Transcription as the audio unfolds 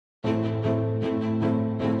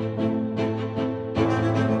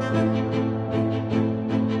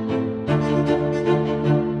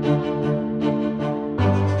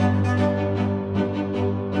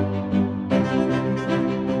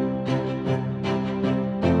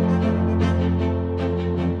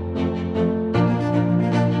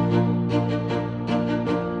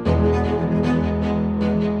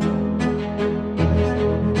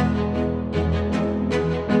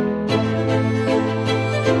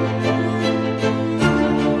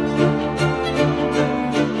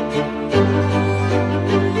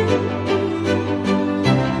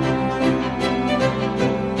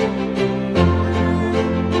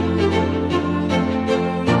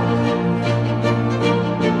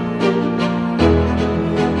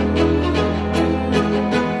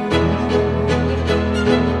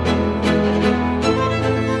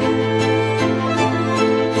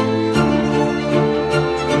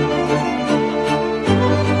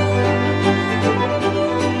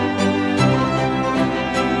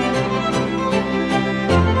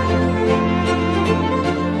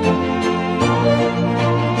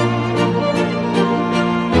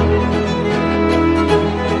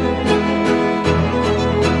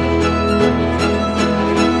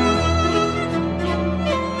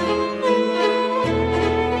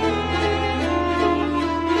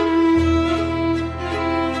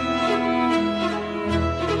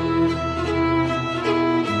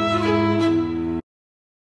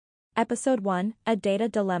Episode 1, A Data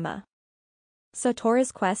Dilemma.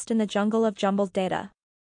 Satori's quest in the jungle of jumbled data.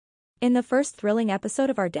 In the first thrilling episode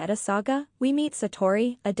of our data saga, we meet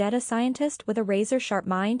Satori, a data scientist with a razor-sharp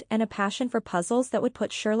mind and a passion for puzzles that would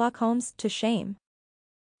put Sherlock Holmes to shame.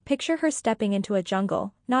 Picture her stepping into a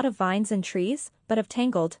jungle, not of vines and trees, but of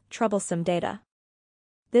tangled, troublesome data.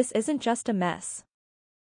 This isn't just a mess.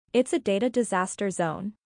 It's a data disaster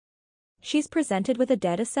zone. She's presented with a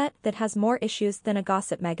dataset that has more issues than a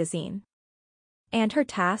gossip magazine. And her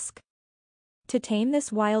task? To tame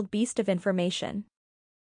this wild beast of information.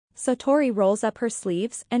 Satori rolls up her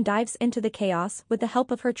sleeves and dives into the chaos with the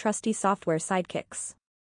help of her trusty software sidekicks.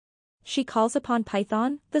 She calls upon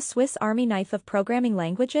Python, the Swiss Army knife of programming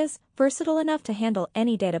languages, versatile enough to handle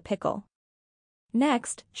any data pickle.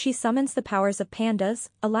 Next, she summons the powers of Pandas,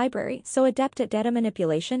 a library so adept at data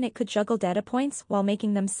manipulation it could juggle data points while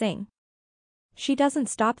making them sing. She doesn't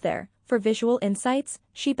stop there. For visual insights,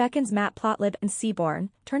 she beckons Matplotlib and Seaborn,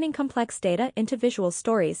 turning complex data into visual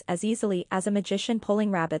stories as easily as a magician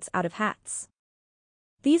pulling rabbits out of hats.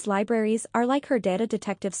 These libraries are like her data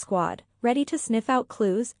detective squad, ready to sniff out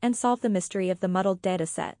clues and solve the mystery of the muddled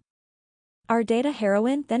dataset. Our data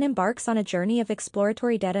heroine then embarks on a journey of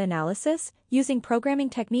exploratory data analysis, using programming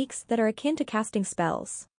techniques that are akin to casting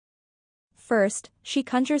spells. First, she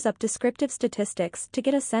conjures up descriptive statistics to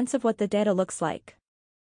get a sense of what the data looks like.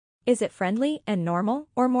 Is it friendly and normal,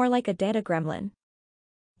 or more like a data gremlin?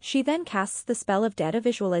 She then casts the spell of data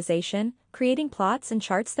visualization, creating plots and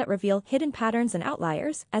charts that reveal hidden patterns and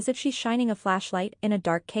outliers as if she's shining a flashlight in a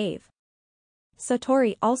dark cave.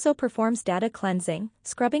 Satori also performs data cleansing,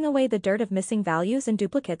 scrubbing away the dirt of missing values and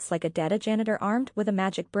duplicates like a data janitor armed with a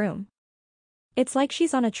magic broom. It's like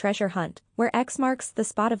she's on a treasure hunt, where X marks the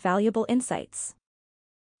spot of valuable insights.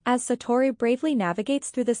 As Satori bravely navigates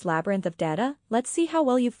through this labyrinth of data, let's see how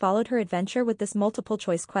well you've followed her adventure with this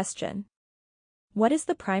multiple-choice question. What is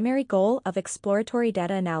the primary goal of exploratory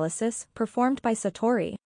data analysis performed by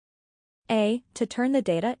Satori? A. To turn the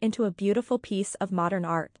data into a beautiful piece of modern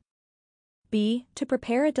art. B. To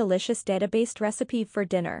prepare a delicious data-based recipe for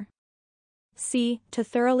dinner. C. To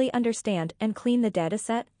thoroughly understand and clean the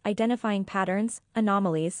dataset, identifying patterns,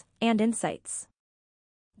 anomalies, and insights.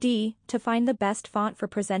 D. To find the best font for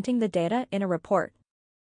presenting the data in a report.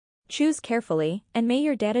 Choose carefully, and may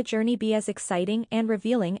your data journey be as exciting and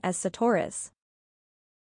revealing as Satori's.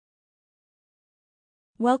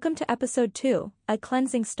 Welcome to Episode 2, A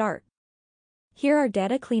Cleansing Start. Here our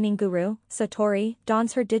data cleaning guru, Satori,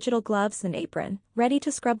 dons her digital gloves and apron, ready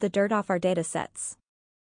to scrub the dirt off our datasets.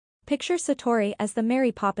 Picture Satori as the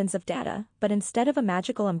Mary Poppins of data, but instead of a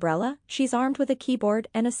magical umbrella, she's armed with a keyboard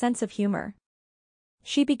and a sense of humor.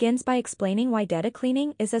 She begins by explaining why data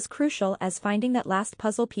cleaning is as crucial as finding that last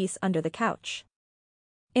puzzle piece under the couch.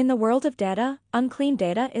 In the world of data, unclean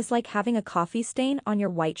data is like having a coffee stain on your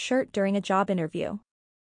white shirt during a job interview.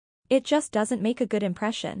 It just doesn't make a good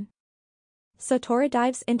impression. Satori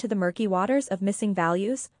dives into the murky waters of missing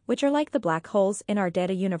values, which are like the black holes in our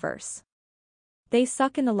data universe. They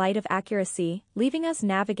suck in the light of accuracy, leaving us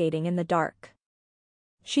navigating in the dark.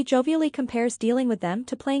 She jovially compares dealing with them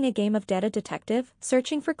to playing a game of data detective,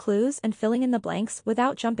 searching for clues and filling in the blanks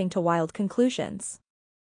without jumping to wild conclusions.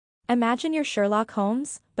 Imagine you're Sherlock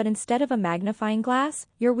Holmes, but instead of a magnifying glass,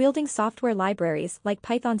 you're wielding software libraries like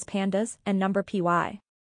Python's Pandas and NumPy.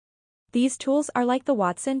 These tools are like the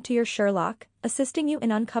Watson to your Sherlock, assisting you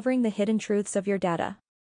in uncovering the hidden truths of your data.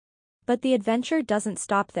 But the adventure doesn't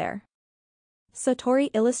stop there. Satori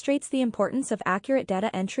illustrates the importance of accurate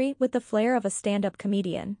data entry with the flair of a stand-up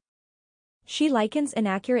comedian. She likens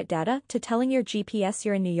inaccurate data to telling your GPS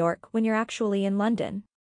you're in New York when you're actually in London.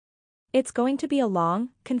 It's going to be a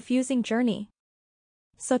long, confusing journey.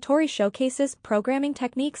 Satori showcases programming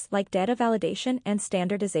techniques like data validation and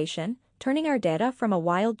standardization, turning our data from a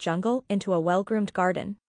wild jungle into a well-groomed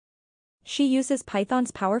garden. She uses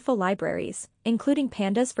Python's powerful libraries, including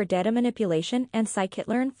Pandas for data manipulation and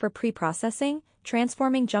scikit-learn for pre-processing,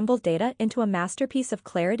 transforming jumbled data into a masterpiece of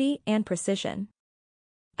clarity and precision.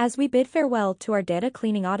 As we bid farewell to our data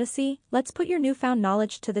cleaning odyssey, let's put your newfound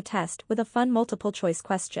knowledge to the test with a fun multiple-choice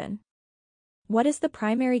question. What is the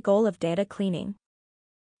primary goal of data cleaning?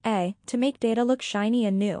 A. To make data look shiny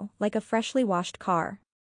and new, like a freshly washed car.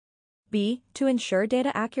 B. To ensure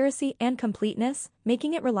data accuracy and completeness,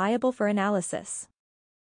 making it reliable for analysis.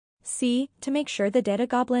 C. To make sure the data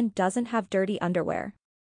goblin doesn't have dirty underwear.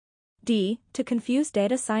 D. To confuse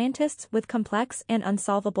data scientists with complex and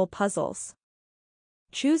unsolvable puzzles.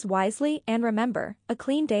 Choose wisely and remember, a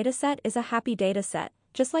clean dataset is a happy dataset,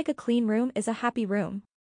 just like a clean room is a happy room.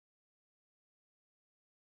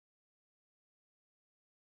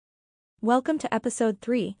 Welcome to Episode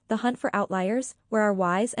 3, The Hunt for Outliers, where our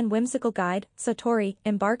wise and whimsical guide, Satori,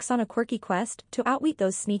 embarks on a quirky quest to outwit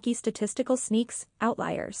those sneaky statistical sneaks,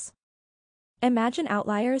 outliers. Imagine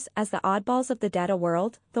outliers as the oddballs of the data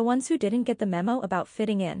world, the ones who didn't get the memo about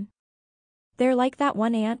fitting in. They're like that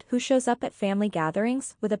one aunt who shows up at family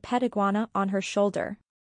gatherings with a pet iguana on her shoulder.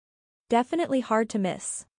 Definitely hard to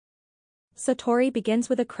miss. Satori begins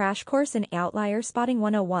with a crash course in Outlier Spotting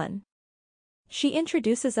 101. She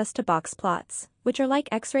introduces us to box plots, which are like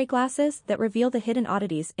X-ray glasses that reveal the hidden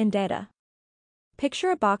oddities in data. Picture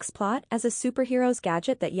a box plot as a superhero's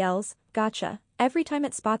gadget that yells, "Gotcha," every time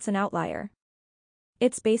it spots an outlier.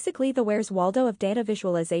 It's basically the Where's Waldo of data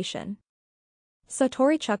visualization.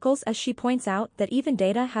 Satori chuckles as she points out that even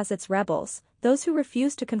data has its rebels, those who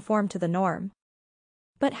refuse to conform to the norm.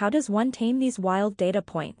 But how does one tame these wild data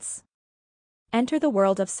points? Enter the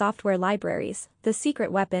world of software libraries, the secret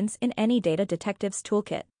weapons in any data detective's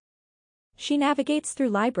toolkit. She navigates through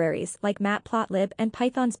libraries like Matplotlib and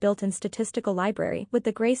Python's built-in statistical library with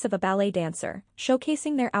the grace of a ballet dancer,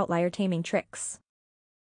 showcasing their outlier taming tricks.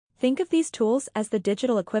 Think of these tools as the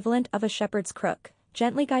digital equivalent of a shepherd's crook,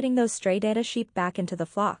 gently guiding those stray data sheep back into the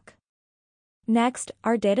flock. Next,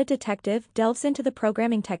 our data detective delves into the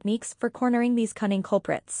programming techniques for cornering these cunning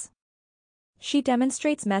culprits. She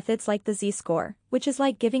demonstrates methods like the z-score, which is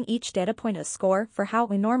like giving each data point a score for how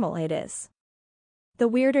normal it is. The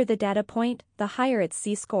weirder the data point, the higher its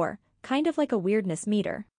z-score, kind of like a weirdness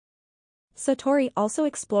meter. Satori also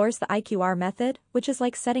explores the IQR method, which is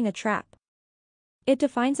like setting a trap. It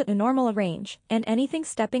defines a normal range, and anything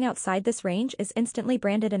stepping outside this range is instantly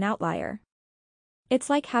branded an outlier.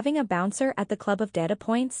 It's like having a bouncer at the club of data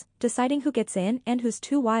points, deciding who gets in and who's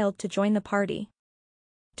too wild to join the party.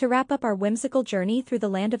 To wrap up our whimsical journey through the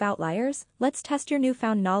land of outliers, let's test your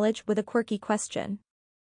newfound knowledge with a quirky question.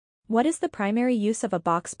 What is the primary use of a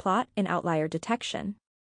box plot in outlier detection?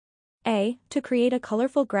 A. To create a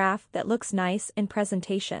colorful graph that looks nice in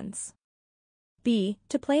presentations. B.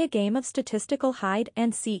 To play a game of statistical hide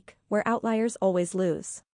and seek, where outliers always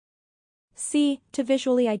lose. C. To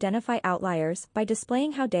visually identify outliers by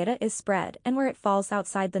displaying how data is spread and where it falls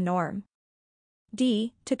outside the norm.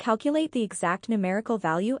 D. To calculate the exact numerical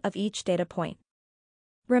value of each data point.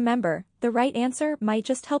 Remember, the right answer might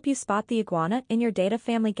just help you spot the iguana in your data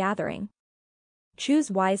family gathering.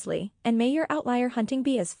 Choose wisely, and may your outlier hunting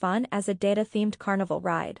be as fun as a data-themed carnival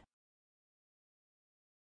ride.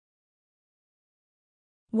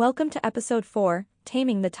 Welcome to Episode 4,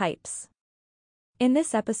 Taming the Types. In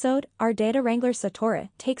this episode, our data wrangler Satori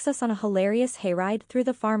takes us on a hilarious hayride through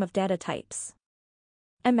the farm of data types.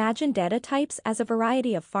 Imagine data types as a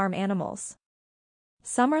variety of farm animals.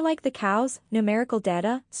 Some are like the cows, numerical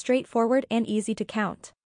data, straightforward and easy to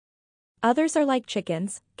count. Others are like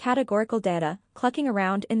chickens, categorical data, clucking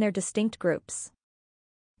around in their distinct groups.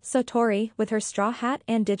 Satori, with her straw hat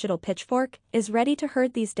and digital pitchfork, is ready to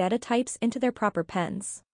herd these data types into their proper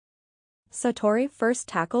pens. Satori first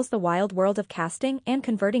tackles the wild world of casting and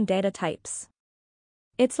converting data types.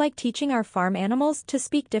 It's like teaching our farm animals to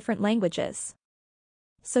speak different languages.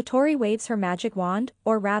 Satori waves her magic wand,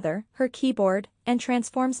 or rather, her keyboard, and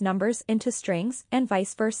transforms numbers into strings and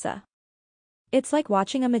vice versa. It's like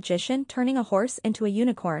watching a magician turning a horse into a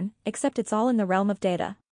unicorn, except it's all in the realm of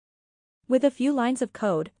data. With a few lines of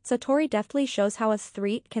code, Satori deftly shows how a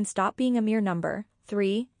 3 can stop being a mere number,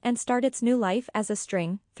 3, and start its new life as a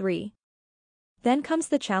string, 3. Then comes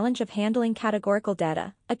the challenge of handling categorical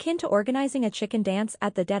data, akin to organizing a chicken dance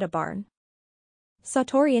at the data barn.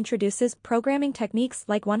 Satori introduces programming techniques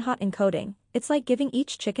like one-hot encoding. It's like giving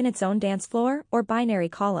each chicken its own dance floor or binary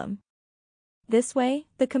column. This way,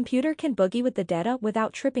 the computer can boogie with the data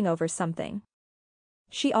without tripping over something.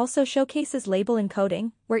 She also showcases label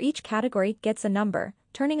encoding, where each category gets a number,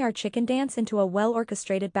 turning our chicken dance into a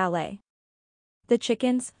well-orchestrated ballet. The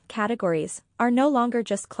chickens' categories are no longer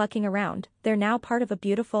just clucking around, they're now part of a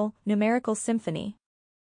beautiful, numerical symphony.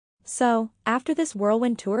 So, after this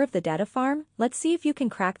whirlwind tour of the data farm, let's see if you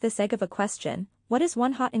can crack this egg of a question. What is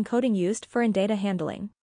one-hot encoding used for in data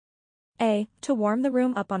handling? A. To warm the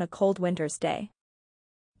room up on a cold winter's day.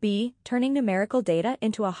 B. Turning numerical data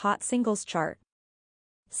into a hot singles chart.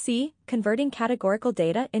 C. Converting categorical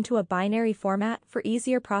data into a binary format for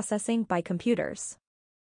easier processing by computers.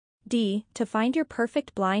 D. To find your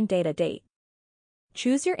perfect blind data date.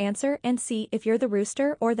 Choose your answer and see if you're the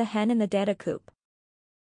rooster or the hen in the data coop.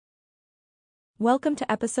 Welcome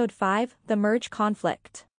to Episode 5, The Merge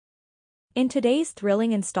Conflict. In today's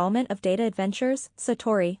thrilling installment of Data Adventures,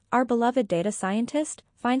 Satori, our beloved data scientist,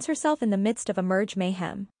 finds herself in the midst of a merge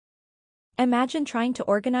mayhem. Imagine trying to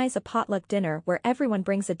organize a potluck dinner where everyone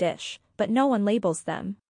brings a dish, but no one labels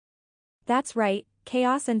them. That's right,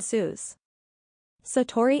 chaos ensues.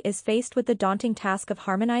 Satori is faced with the daunting task of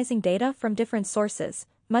harmonizing data from different sources,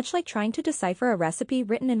 much like trying to decipher a recipe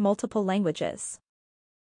written in multiple languages.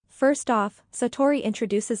 First off, Satori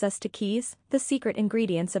introduces us to keys, the secret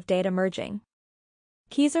ingredients of data merging.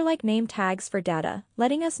 Keys are like name tags for data,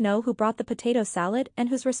 letting us know who brought the potato salad and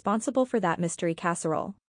who's responsible for that mystery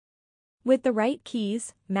casserole. With the right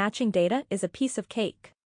keys, matching data is a piece of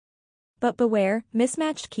cake. But beware,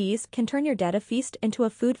 mismatched keys can turn your data feast into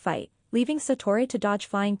a food fight, leaving Satori to dodge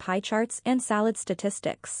flying pie charts and salad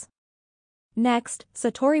statistics. Next,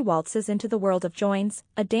 Satori waltzes into the world of joins,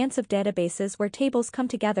 a dance of databases where tables come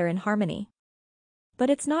together in harmony.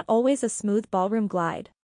 But it's not always a smooth ballroom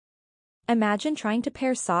glide. Imagine trying to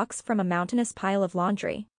pair socks from a mountainous pile of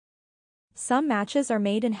laundry. Some matches are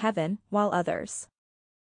made in heaven, while others,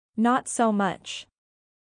 not so much.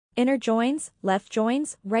 Inner joins, left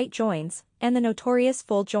joins, right joins, and the notorious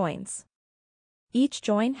full joins. Each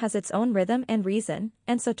join has its own rhythm and reason,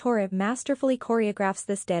 and Satori masterfully choreographs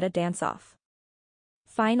this data dance-off.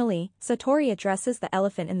 Finally, Satori addresses the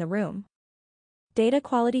elephant in the room. Data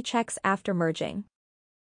quality checks after merging.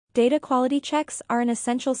 Data quality checks are an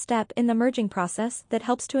essential step in the merging process that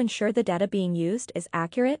helps to ensure the data being used is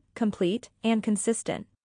accurate, complete, and consistent.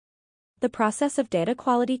 The process of data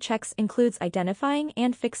quality checks includes identifying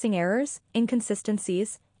and fixing errors,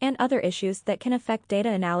 inconsistencies, and other issues that can affect data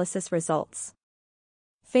analysis results.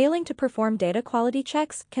 Failing to perform data quality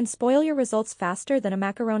checks can spoil your results faster than a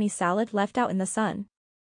macaroni salad left out in the sun.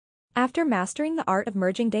 After mastering the art of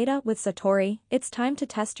merging data with Satori, it's time to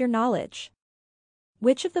test your knowledge.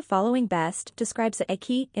 Which of the following best describes a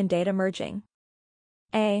key in data merging?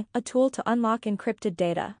 A. A tool to unlock encrypted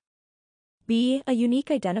data. B. A unique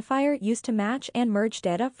identifier used to match and merge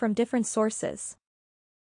data from different sources.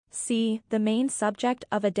 C. The main subject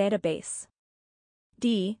of a database.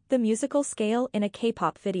 D. The musical scale in a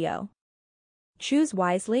K-pop video. Choose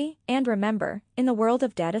wisely, and remember, in the world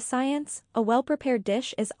of data science, a well-prepared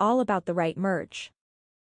dish is all about the right merge.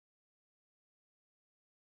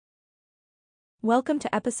 Welcome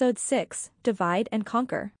to Episode 6, Divide and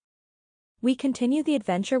Conquer. We continue the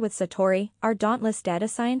adventure with Satori, our dauntless data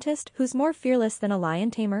scientist who's more fearless than a lion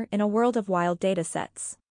tamer in a world of wild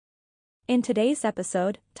datasets. In today's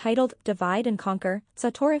episode, titled Divide and Conquer,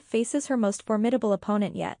 Satori faces her most formidable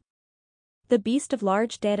opponent yet. The beast of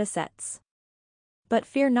large datasets. But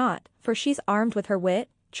fear not, for she's armed with her wit,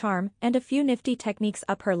 charm, and a few nifty techniques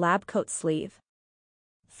up her lab coat sleeve.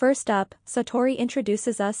 First up, Satori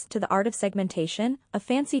introduces us to the art of segmentation, a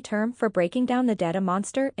fancy term for breaking down the data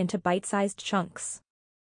monster into bite-sized chunks.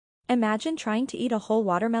 Imagine trying to eat a whole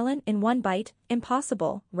watermelon in one bite,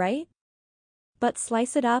 impossible, right? But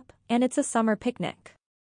slice it up, and it's a summer picnic.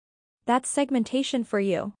 That's segmentation for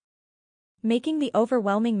you. Making the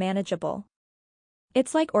overwhelming manageable.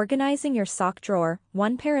 It's like organizing your sock drawer,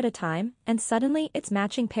 one pair at a time, and suddenly it's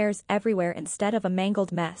matching pairs everywhere instead of a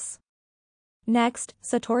mangled mess. Next,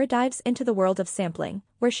 Satori dives into the world of sampling,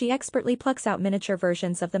 where she expertly plucks out miniature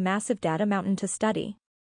versions of the massive data mountain to study.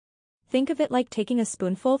 Think of it like taking a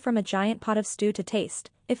spoonful from a giant pot of stew to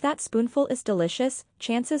taste. If that spoonful is delicious,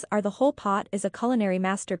 chances are the whole pot is a culinary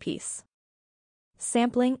masterpiece.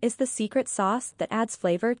 Sampling is the secret sauce that adds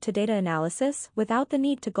flavor to data analysis without the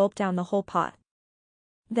need to gulp down the whole pot.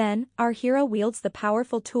 Then, our hero wields the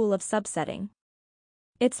powerful tool of subsetting.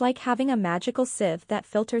 It's like having a magical sieve that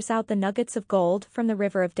filters out the nuggets of gold from the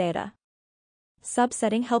river of data.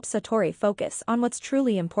 Subsetting helps Satori focus on what's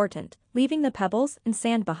truly important, leaving the pebbles and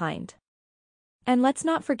sand behind. And let's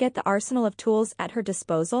not forget the arsenal of tools at her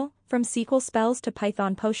disposal, from SQL spells to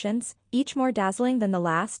Python potions, each more dazzling than the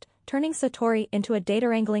last, turning Satori into a data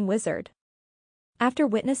wrangling wizard. After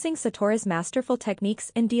witnessing Satori's masterful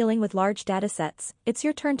techniques in dealing with large datasets, it's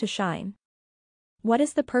your turn to shine. What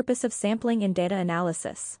is the purpose of sampling in data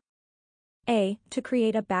analysis? A. To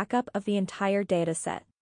create a backup of the entire dataset.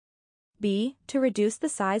 B. To reduce the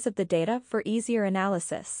size of the data for easier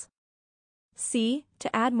analysis. C.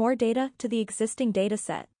 To add more data to the existing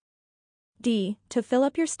dataset. D. To fill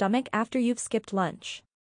up your stomach after you've skipped lunch.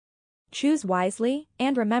 Choose wisely,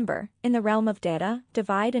 and remember, in the realm of data,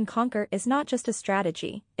 divide and conquer is not just a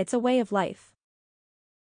strategy, it's a way of life.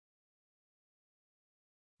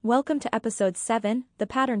 Welcome to Episode 7, The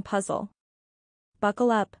Pattern Puzzle. Buckle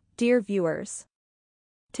up, dear viewers.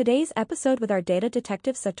 Today's episode with our data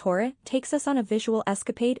detective Satori takes us on a visual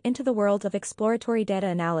escapade into the world of exploratory data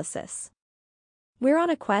analysis. We're on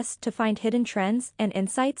a quest to find hidden trends and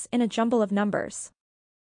insights in a jumble of numbers.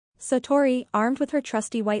 Satori, armed with her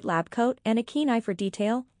trusty white lab coat and a keen eye for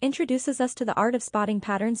detail, introduces us to the art of spotting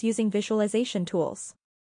patterns using visualization tools.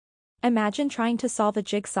 Imagine trying to solve a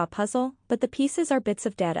jigsaw puzzle, but the pieces are bits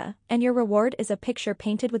of data, and your reward is a picture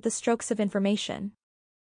painted with the strokes of information.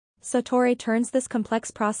 Satori turns this complex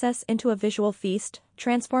process into a visual feast,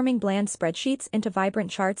 transforming bland spreadsheets into vibrant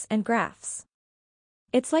charts and graphs.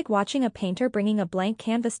 It's like watching a painter bringing a blank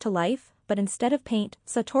canvas to life, but instead of paint,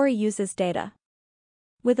 Satori uses data.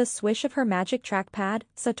 With a swish of her magic trackpad,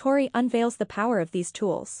 Satori unveils the power of these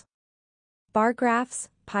tools. Bar graphs,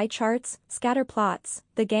 pie charts, scatter plots,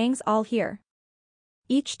 the gang's all here.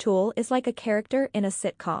 Each tool is like a character in a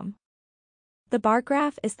sitcom. The bar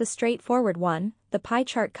graph is the straightforward one, the pie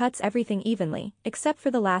chart cuts everything evenly, except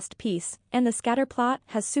for the last piece, and the scatter plot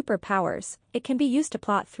has superpowers. It can be used to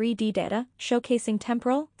plot 3D data, showcasing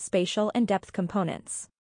temporal, spatial and depth components.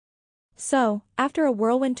 So, after a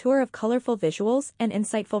whirlwind tour of colorful visuals and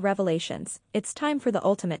insightful revelations, it's time for the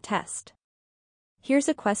ultimate test. Here's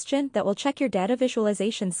a question that will check your data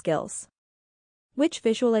visualization skills. Which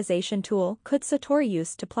visualization tool could Satori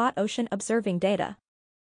use to plot ocean observing data?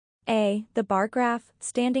 A. The bar graph,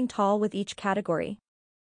 standing tall with each category.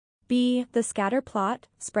 B. The scatter plot,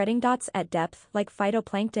 spreading dots at depth like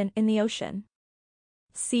phytoplankton in the ocean.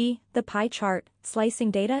 C. The pie chart,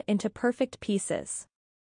 slicing data into perfect pieces.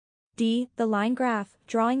 D. The line graph,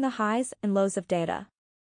 drawing the highs and lows of data.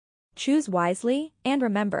 Choose wisely, and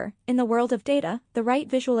remember, in the world of data, the right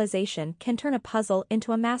visualization can turn a puzzle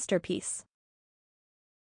into a masterpiece.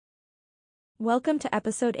 Welcome to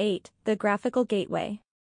Episode 8, The Graphical Gateway.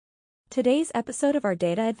 Today's episode of our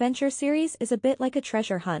data adventure series is a bit like a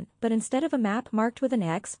treasure hunt, but instead of a map marked with an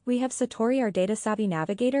X, we have Satori, our data-savvy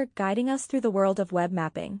navigator, guiding us through the world of web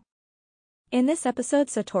mapping. In this episode,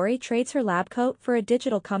 Satori trades her lab coat for a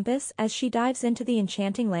digital compass as she dives into the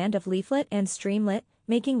enchanting land of Leaflet and Streamlit,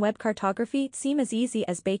 making web cartography seem as easy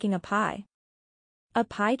as baking a pie. A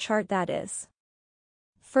pie chart, that is.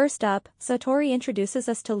 First up, Satori introduces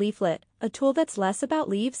us to Leaflet, a tool that's less about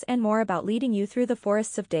leaves and more about leading you through the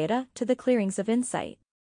forests of data to the clearings of insight.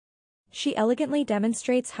 She elegantly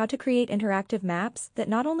demonstrates how to create interactive maps that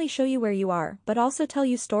not only show you where you are but also tell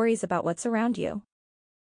you stories about what's around you.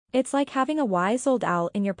 It's like having a wise old owl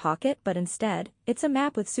in your pocket, but instead, it's a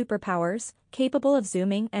map with superpowers, capable of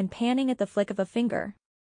zooming and panning at the flick of a finger.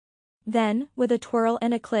 Then, with a twirl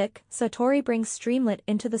and a click, Satori brings Streamlit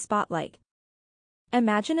into the spotlight.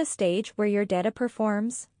 Imagine a stage where your data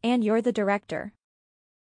performs, and you're the director.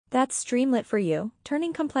 That's Streamlit for you,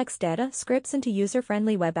 turning complex data scripts into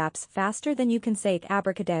user-friendly web apps faster than you can say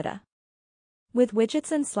abracadabra. With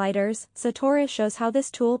widgets and sliders, Satori shows how this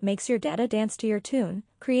tool makes your data dance to your tune,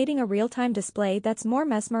 creating a real-time display that's more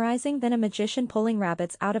mesmerizing than a magician pulling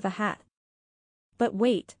rabbits out of a hat. But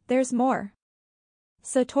wait, there's more.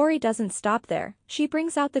 Satori doesn't stop there. She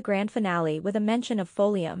brings out the grand finale with a mention of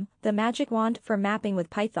Folium, the magic wand for mapping with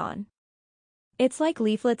Python. It's like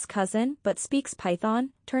Leaflet's cousin but speaks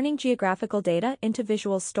Python, turning geographical data into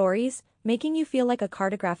visual stories, making you feel like a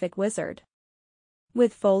cartographic wizard.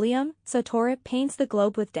 With Folium, Satori paints the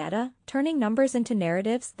globe with data, turning numbers into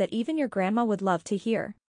narratives that even your grandma would love to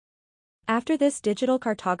hear. After this digital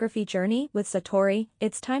cartography journey with Satori,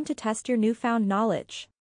 it's time to test your newfound knowledge.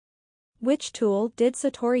 Which tool did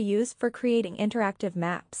Satori use for creating interactive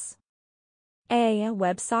maps? A.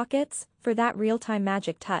 WebSockets, for that real-time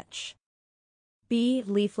magic touch. B.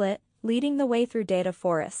 Leaflet, leading the way through data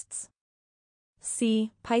forests.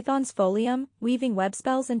 C. Python's Folium, weaving web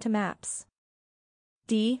spells into maps.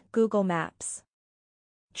 D. Google Maps.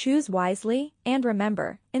 Choose wisely, and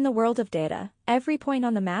remember, in the world of data, every point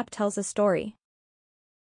on the map tells a story.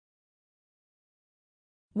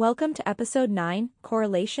 Welcome to Episode 9,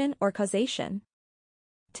 Correlation or Causation.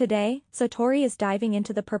 Today, Satori is diving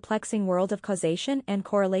into the perplexing world of causation and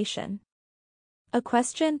correlation. A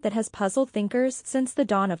question that has puzzled thinkers since the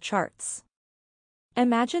dawn of charts.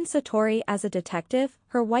 Imagine Satori as a detective,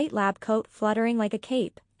 her white lab coat fluttering like a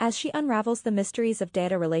cape, as she unravels the mysteries of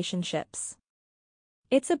data relationships.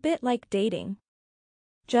 It's a bit like dating.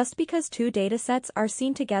 Just because two datasets are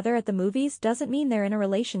seen together at the movies doesn't mean they're in a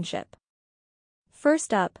relationship.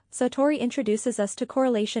 First up, Satori introduces us to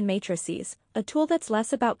correlation matrices, a tool that's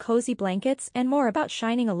less about cozy blankets and more about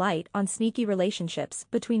shining a light on sneaky relationships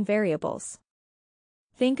between variables.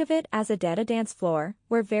 Think of it as a data dance floor,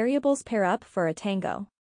 where variables pair up for a tango.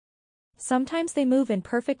 Sometimes they move in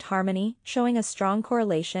perfect harmony, showing a strong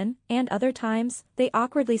correlation, and other times, they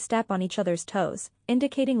awkwardly step on each other's toes,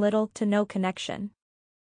 indicating little to no connection.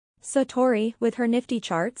 Satori, with her nifty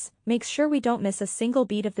charts, makes sure we don't miss a single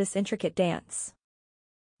beat of this intricate dance.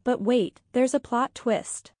 But wait, there's a plot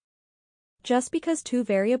twist. Just because two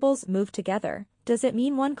variables move together, does it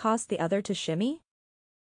mean one caused the other to shimmy?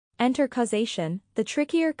 Enter causation, the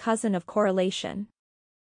trickier cousin of correlation.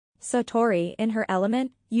 Satori, in her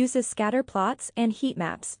element, uses scatter plots and heat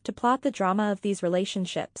maps to plot the drama of these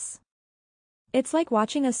relationships. It's like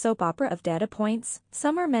watching a soap opera of data points,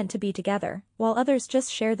 some are meant to be together, while others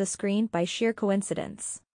just share the screen by sheer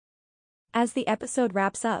coincidence. As the episode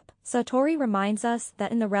wraps up, Satori reminds us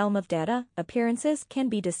that in the realm of data, appearances can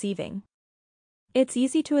be deceiving. It's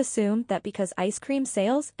easy to assume that because ice cream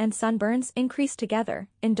sales and sunburns increase together,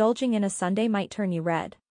 indulging in a sundae might turn you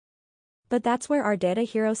red. But that's where our data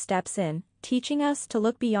hero steps in, teaching us to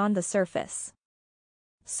look beyond the surface.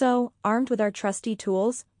 So, armed with our trusty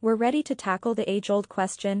tools, we're ready to tackle the age-old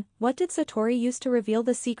question, what did Satori use to reveal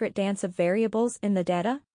the secret dance of variables in the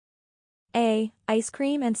data? A. Ice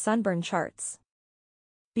cream and sunburn charts.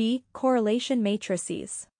 B. Correlation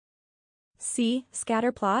matrices. C.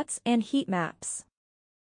 Scatter plots and heat maps.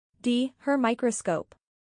 D. Her microscope.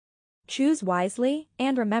 Choose wisely,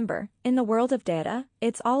 and remember, in the world of data,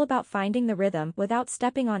 it's all about finding the rhythm without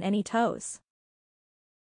stepping on any toes.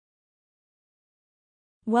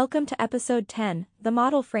 Welcome to Episode 10, The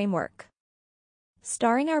Model Framework.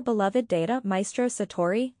 Starring our beloved data maestro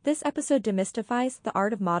Satori, this episode demystifies the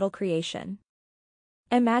art of model creation.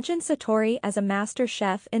 Imagine Satori as a master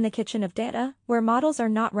chef in the kitchen of data, where models are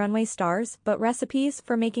not runway stars but recipes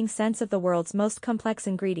for making sense of the world's most complex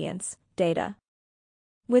ingredients, data.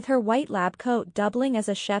 With her white lab coat doubling as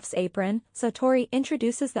a chef's apron, Satori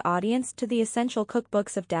introduces the audience to the essential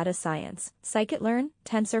cookbooks of data science, scikit-learn,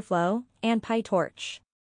 TensorFlow, and PyTorch.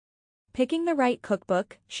 Picking the right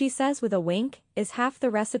cookbook, she says with a wink, is half the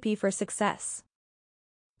recipe for success.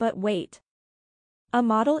 But wait. A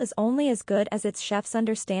model is only as good as its chef's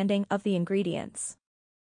understanding of the ingredients.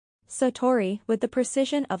 Satori, with the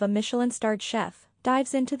precision of a Michelin-starred chef,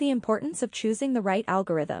 dives into the importance of choosing the right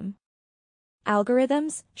algorithm.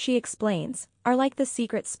 Algorithms, she explains, are like the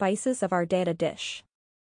secret spices of our data dish.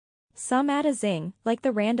 Some add a zing, like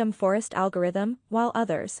the random forest algorithm, while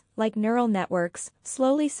others, like neural networks,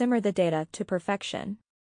 slowly simmer the data to perfection.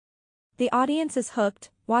 The audience is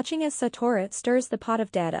hooked, watching as Satori stirs the pot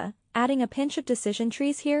of data, adding a pinch of decision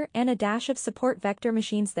trees here and a dash of support vector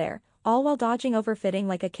machines there, all while dodging overfitting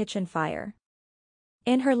like a kitchen fire.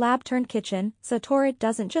 In her lab-turned-kitchen, Satori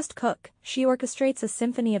doesn't just cook, she orchestrates a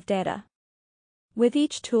symphony of data. With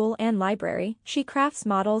each tool and library, she crafts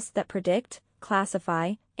models that predict,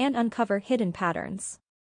 classify, and uncover hidden patterns.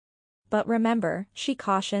 But remember, she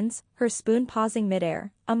cautions, her spoon pausing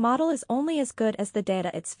midair, a model is only as good as the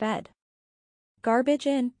data it's fed. Garbage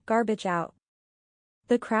in, garbage out.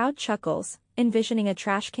 The crowd chuckles, envisioning a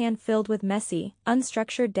trash can filled with messy,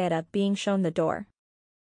 unstructured data being shown the door.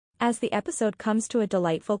 As the episode comes to a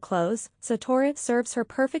delightful close, Satori serves her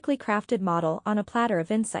perfectly crafted model on a platter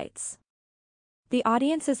of insights. The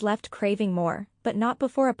audience is left craving more, but not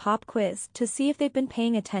before a pop quiz to see if they've been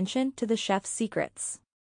paying attention to the chef's secrets.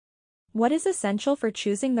 What is essential for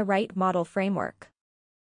choosing the right model framework?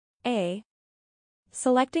 A.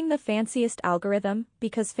 Selecting the fanciest algorithm,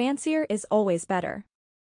 because fancier is always better.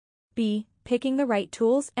 B. Picking the right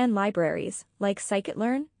tools and libraries, like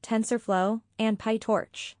scikit-learn, TensorFlow, and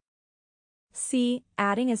PyTorch. C.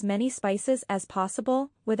 Adding as many spices as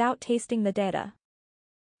possible, without tasting the data.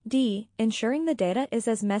 D. Ensuring the data is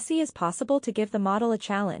as messy as possible to give the model a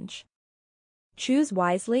challenge. Choose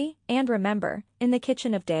wisely, and remember, in the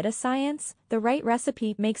kitchen of data science, the right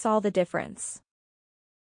recipe makes all the difference.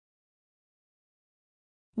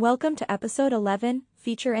 Welcome to Episode 11,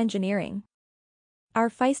 Feature Engineering. Our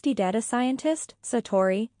feisty data scientist,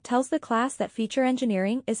 Satori, tells the class that feature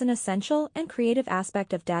engineering is an essential and creative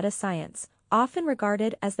aspect of data science, often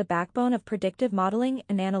regarded as the backbone of predictive modeling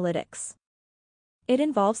and analytics. It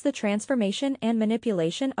involves the transformation and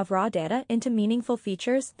manipulation of raw data into meaningful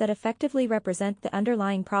features that effectively represent the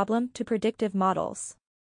underlying problem to predictive models.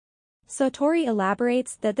 Satori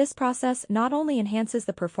elaborates that this process not only enhances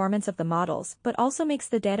the performance of the models but also makes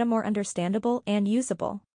the data more understandable and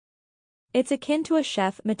usable. It's akin to a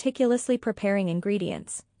chef meticulously preparing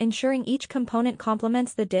ingredients, ensuring each component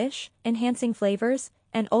complements the dish, enhancing flavors,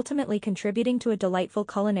 and ultimately contributing to a delightful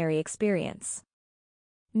culinary experience.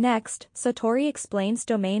 Next, Satori explains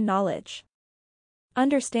domain knowledge.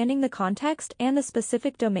 Understanding the context and the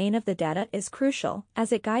specific domain of the data is crucial,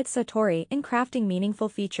 as it guides Satori in crafting meaningful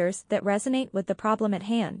features that resonate with the problem at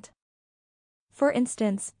hand. For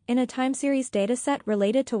instance, in a time series dataset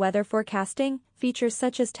related to weather forecasting, features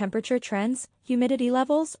such as temperature trends, humidity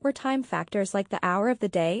levels, or time factors like the hour of the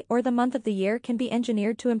day or the month of the year can be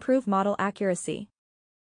engineered to improve model accuracy.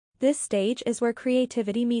 This stage is where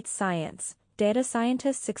creativity meets science. Data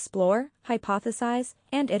scientists explore, hypothesize,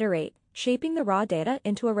 and iterate, shaping the raw data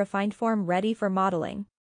into a refined form ready for modeling.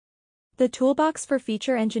 The toolbox for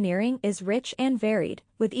feature engineering is rich and varied,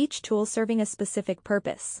 with each tool serving a specific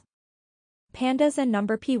purpose. Pandas and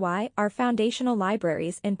NumPy are foundational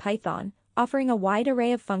libraries in Python, offering a wide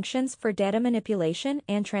array of functions for data manipulation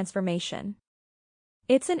and transformation.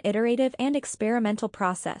 It's an iterative and experimental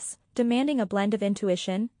process, demanding a blend of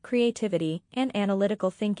intuition, creativity, and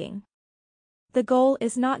analytical thinking. The goal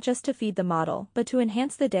is not just to feed the model, but to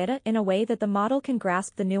enhance the data in a way that the model can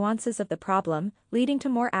grasp the nuances of the problem, leading to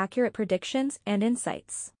more accurate predictions and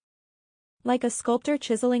insights. Like a sculptor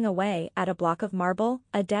chiseling away at a block of marble,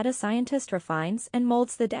 a data scientist refines and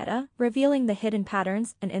molds the data, revealing the hidden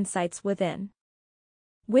patterns and insights within.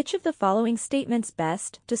 Which of the following statements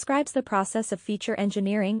best describes the process of feature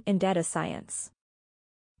engineering in data science?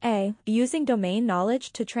 A. Using domain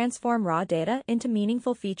knowledge to transform raw data into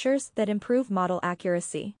meaningful features that improve model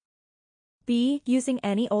accuracy. B. Using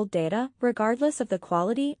any old data, regardless of the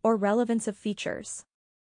quality or relevance of features.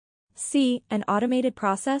 C. An automated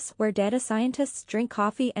process where data scientists drink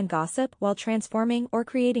coffee and gossip while transforming or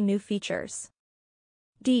creating new features.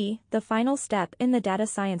 D. The final step in the data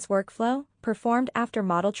science workflow, performed after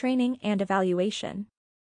model training and evaluation.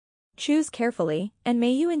 Choose carefully, and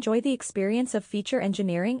may you enjoy the experience of feature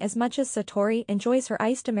engineering as much as Satori enjoys her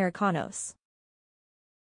iced Americanos.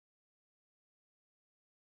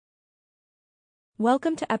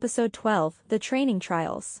 Welcome to Episode 12, The Training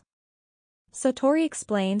Trials. Satori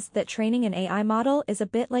explains that training an AI model is a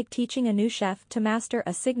bit like teaching a new chef to master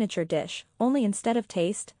a signature dish, only instead of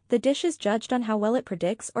taste, the dish is judged on how well it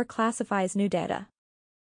predicts or classifies new data.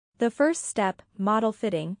 The first step, model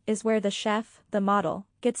fitting, is where the chef, the model,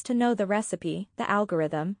 gets to know the recipe, the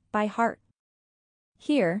algorithm, by heart.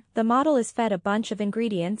 Here, the model is fed a bunch of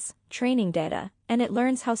ingredients, training data, and it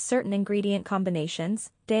learns how certain ingredient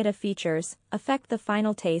combinations, data features, affect the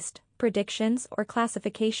final taste, predictions, or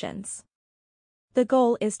classifications. The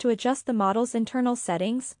goal is to adjust the model's internal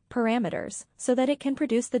settings, parameters, so that it can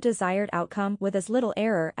produce the desired outcome with as little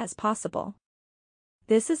error as possible.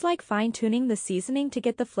 This is like fine-tuning the seasoning to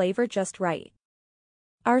get the flavor just right.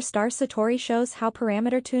 Our star Satori shows how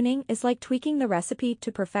parameter tuning is like tweaking the recipe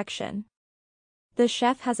to perfection. The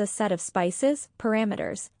chef has a set of spices,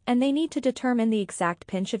 parameters, and they need to determine the exact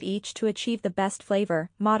pinch of each to achieve the best flavor,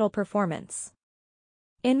 model performance.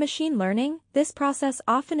 In machine learning, this process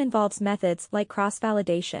often involves methods like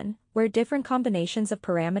cross-validation, where different combinations of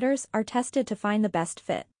parameters are tested to find the best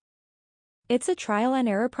fit. It's a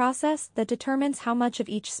trial-and-error process that determines how much of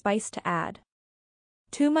each spice to add.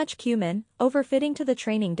 Too much cumin, overfitting to the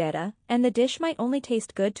training data, and the dish might only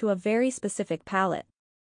taste good to a very specific palate.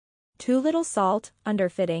 Too little salt,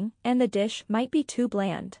 underfitting, and the dish might be too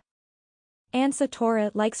bland. And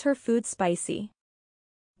Satori likes her food spicy.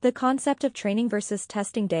 The concept of training versus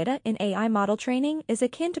testing data in AI model training is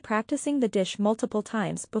akin to practicing the dish multiple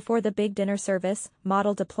times before the big dinner service,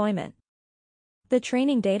 model deployment. The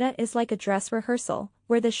training data is like a dress rehearsal,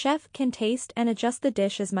 where the chef can taste and adjust the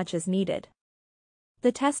dish as much as needed.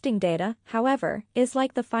 The testing data, however, is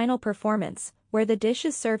like the final performance, where the dish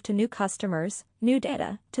is served to new customers, new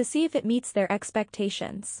data, to see if it meets their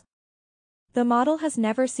expectations. The model has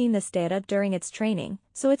never seen this data during its training,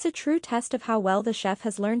 so it's a true test of how well the chef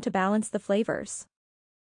has learned to balance the flavors.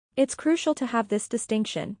 It's crucial to have this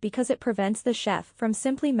distinction because it prevents the chef from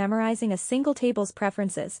simply memorizing a single table's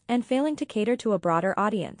preferences and failing to cater to a broader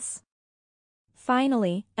audience.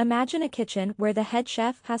 Finally, imagine a kitchen where the head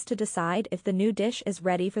chef has to decide if the new dish is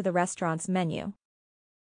ready for the restaurant's menu.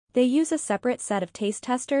 They use a separate set of taste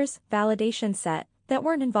testers, validation set, that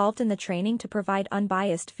weren't involved in the training to provide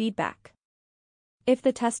unbiased feedback. If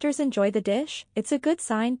the testers enjoy the dish, it's a good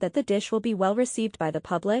sign that the dish will be well received by the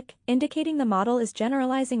public, indicating the model is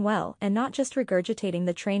generalizing well and not just regurgitating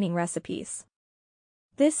the training recipes.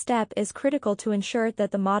 This step is critical to ensure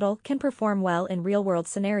that the model can perform well in real-world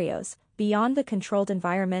scenarios, beyond the controlled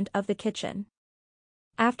environment of the kitchen.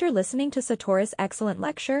 After listening to Satori's excellent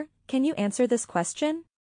lecture, can you answer this question?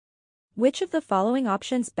 Which of the following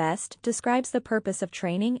options best describes the purpose of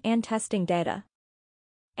training and testing data?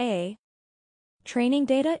 A. Training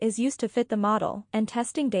data is used to fit the model, and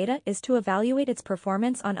testing data is to evaluate its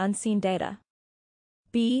performance on unseen data.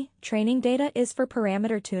 B. Training data is for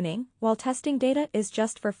parameter tuning, while testing data is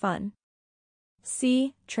just for fun.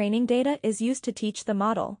 C. Training data is used to teach the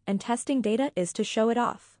model, and testing data is to show it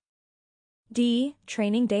off. D.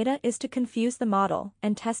 Training data is to confuse the model,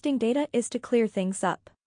 and testing data is to clear things up.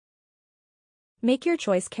 Make your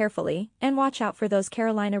choice carefully, and watch out for those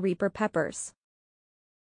Carolina Reaper peppers.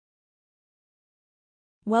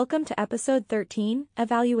 Welcome to Episode 13,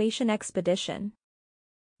 Evaluation Expedition.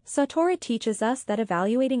 Satori teaches us that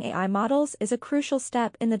evaluating AI models is a crucial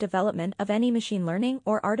step in the development of any machine learning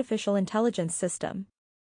or artificial intelligence system.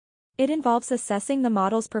 It involves assessing the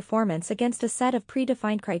model's performance against a set of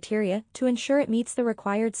predefined criteria to ensure it meets the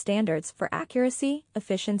required standards for accuracy,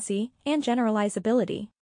 efficiency, and generalizability.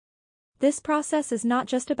 This process is not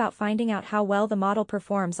just about finding out how well the model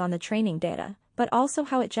performs on the training data, but also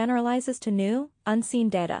how it generalizes to new, unseen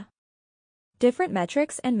data. Different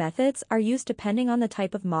metrics and methods are used depending on the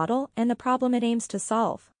type of model and the problem it aims to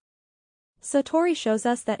solve. Satori shows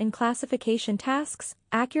us that in classification tasks,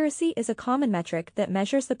 accuracy is a common metric that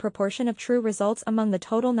measures the proportion of true results among the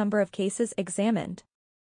total number of cases examined.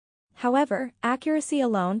 However, accuracy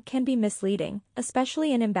alone can be misleading,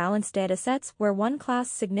 especially in imbalanced datasets where one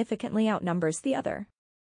class significantly outnumbers the other.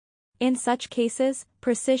 In such cases,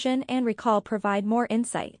 precision and recall provide more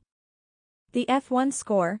insight. The F1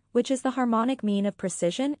 score, which is the harmonic mean of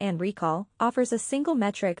precision and recall, offers a single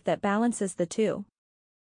metric that balances the two.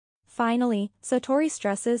 Finally, Satori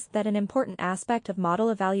stresses that an important aspect of model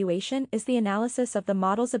evaluation is the analysis of the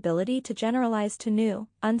model's ability to generalize to new,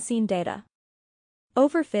 unseen data.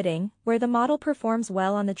 Overfitting, where the model performs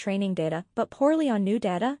well on the training data but poorly on new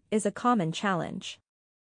data, is a common challenge.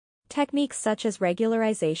 Techniques such as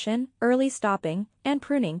regularization, early stopping, and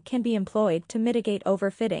pruning can be employed to mitigate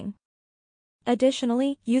overfitting.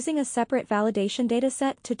 Additionally, using a separate validation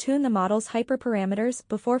dataset to tune the model's hyperparameters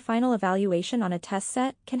before final evaluation on a test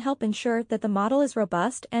set can help ensure that the model is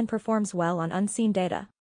robust and performs well on unseen data.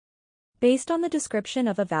 Based on the description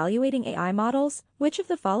of evaluating AI models, which of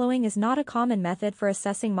the following is not a common method for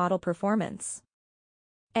assessing model performance?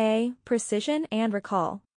 A. Precision and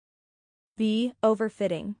recall. B.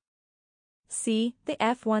 Overfitting. C. The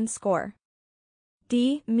F1 score.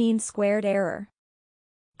 D. Mean squared error.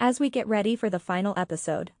 As we get ready for the final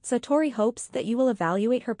episode, Satori hopes that you will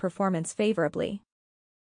evaluate her performance favorably.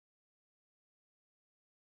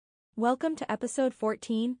 Welcome to episode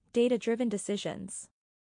 14, Data-Driven Decisions.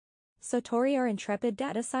 Satori, our intrepid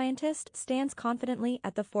data scientist, stands confidently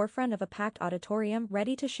at the forefront of a packed auditorium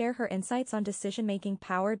ready to share her insights on decision-making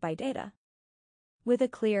powered by data. With a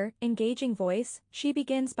clear, engaging voice, she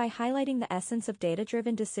begins by highlighting the essence of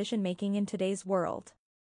data-driven decision-making in today's world.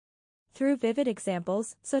 Through vivid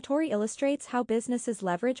examples, Satori illustrates how businesses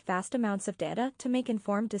leverage vast amounts of data to make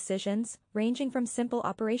informed decisions, ranging from simple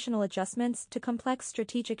operational adjustments to complex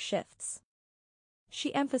strategic shifts.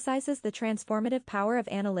 She emphasizes the transformative power of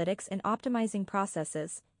analytics in optimizing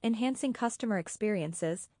processes, enhancing customer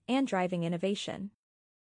experiences, and driving innovation.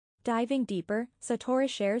 Diving deeper, Satori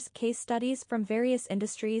shares case studies from various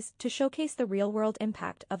industries to showcase the real-world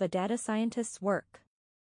impact of a data scientist's work.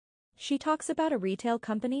 She talks about a retail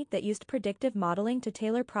company that used predictive modeling to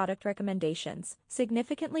tailor product recommendations,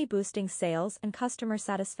 significantly boosting sales and customer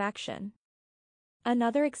satisfaction.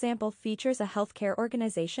 Another example features a healthcare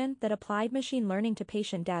organization that applied machine learning to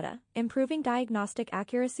patient data, improving diagnostic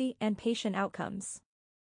accuracy and patient outcomes.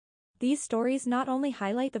 These stories not only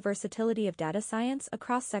highlight the versatility of data science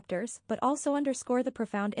across sectors but also underscore the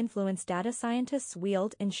profound influence data scientists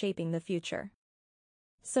wield in shaping the future.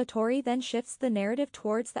 Satori then shifts the narrative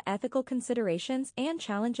towards the ethical considerations and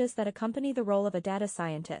challenges that accompany the role of a data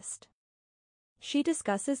scientist. She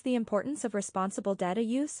discusses the importance of responsible data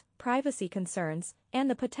use, privacy concerns, and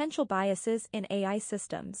the potential biases in AI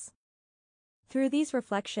systems. Through these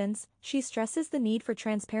reflections, she stresses the need for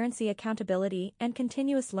transparency, accountability, and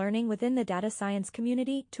continuous learning within the data science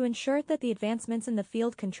community to ensure that the advancements in the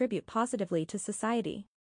field contribute positively to society.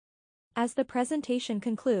 As the presentation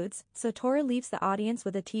concludes, Satori leaves the audience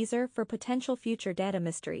with a teaser for potential future data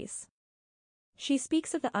mysteries. She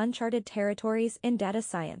speaks of the uncharted territories in data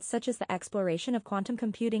science, such as the exploration of quantum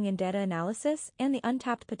computing in data analysis and the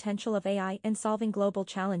untapped potential of AI in solving global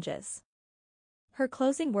challenges. Her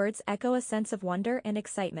closing words echo a sense of wonder and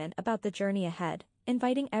excitement about the journey ahead,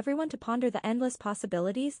 inviting everyone to ponder the endless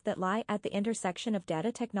possibilities that lie at the intersection of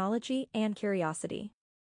data technology and curiosity.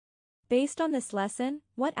 Based on this lesson,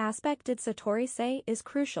 what aspect did Satori say is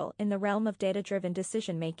crucial in the realm of data-driven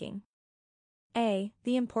decision-making? A.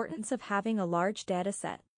 The importance of having a large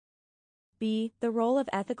dataset. B. The role of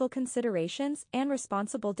ethical considerations and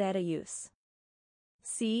responsible data use.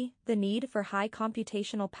 C. The need for high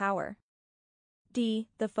computational power. D.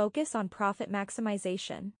 The focus on profit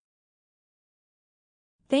maximization.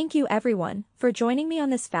 Thank you everyone for joining me on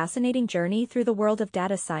this fascinating journey through the world of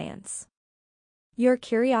data science. Your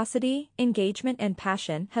curiosity, engagement, and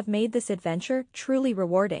passion have made this adventure truly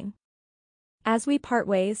rewarding. As we part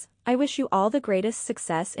ways, I wish you all the greatest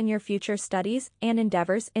success in your future studies and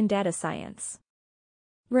endeavors in data science.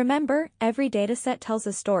 Remember, every dataset tells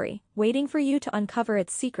a story, waiting for you to uncover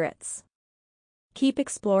its secrets. Keep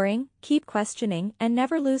exploring, keep questioning, and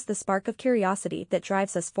never lose the spark of curiosity that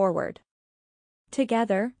drives us forward.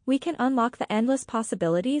 Together, we can unlock the endless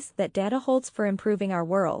possibilities that data holds for improving our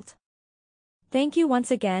world. Thank you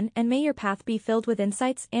once again, and may your path be filled with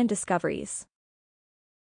insights and discoveries.